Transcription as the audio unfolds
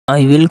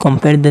I will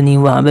compare the new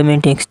Huawei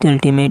Mate X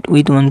Ultimate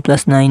with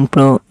OnePlus 9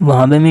 Pro.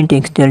 Huawei Mate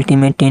X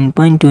Ultimate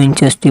 10.2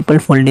 inches triple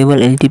foldable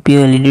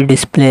LTPO LED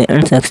display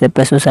and success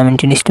ratio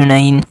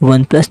 17:9.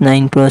 OnePlus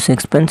 9 Pro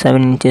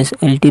 6.7 inches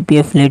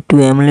LTPO flat 2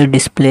 AMOLED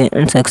display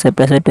and success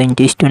ratio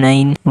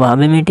 20:9.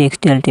 Huawei Mate X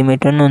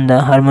Ultimate run on the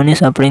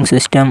harmonious operating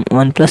system.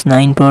 OnePlus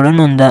 9 Pro run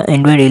on the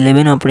Android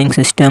 11 operating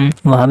system.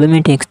 Huawei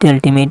Mate X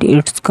Ultimate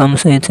it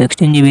comes with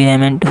 16GB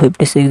RAM and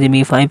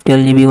 56GB,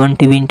 512GB,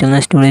 1TB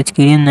internal storage,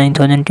 Kirin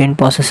 9010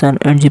 processor,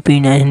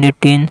 8GB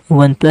 910.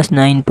 OnePlus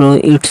 9 Pro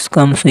it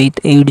comes with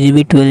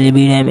 8GB,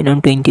 12GB RAM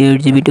and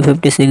 28GB to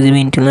 56GB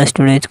internal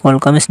storage,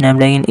 Qualcomm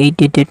Snapdragon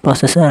 888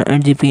 processor,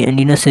 8GB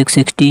Adreno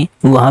 660.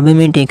 Huawei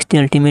Mate X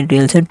Ultimate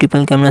real set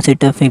triple camera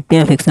setup,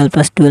 50MP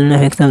plus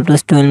 12MP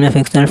plus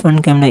 12MP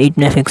front camera,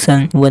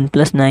 8MP.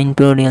 OnePlus 9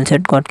 Pro real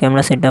set quad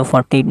camera setup,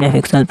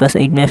 48MP plus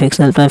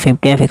 8MP plus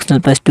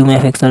 50MP plus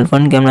 2MP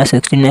front camera,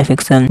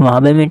 16MP.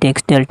 Huawei Mate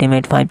X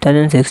Ultimate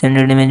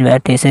 5600 mAh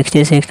battery,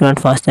 66W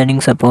fast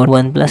charging support.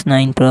 OnePlus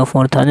 9 Pro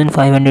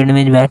 4500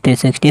 mAh battery,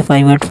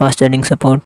 65W fast charging support.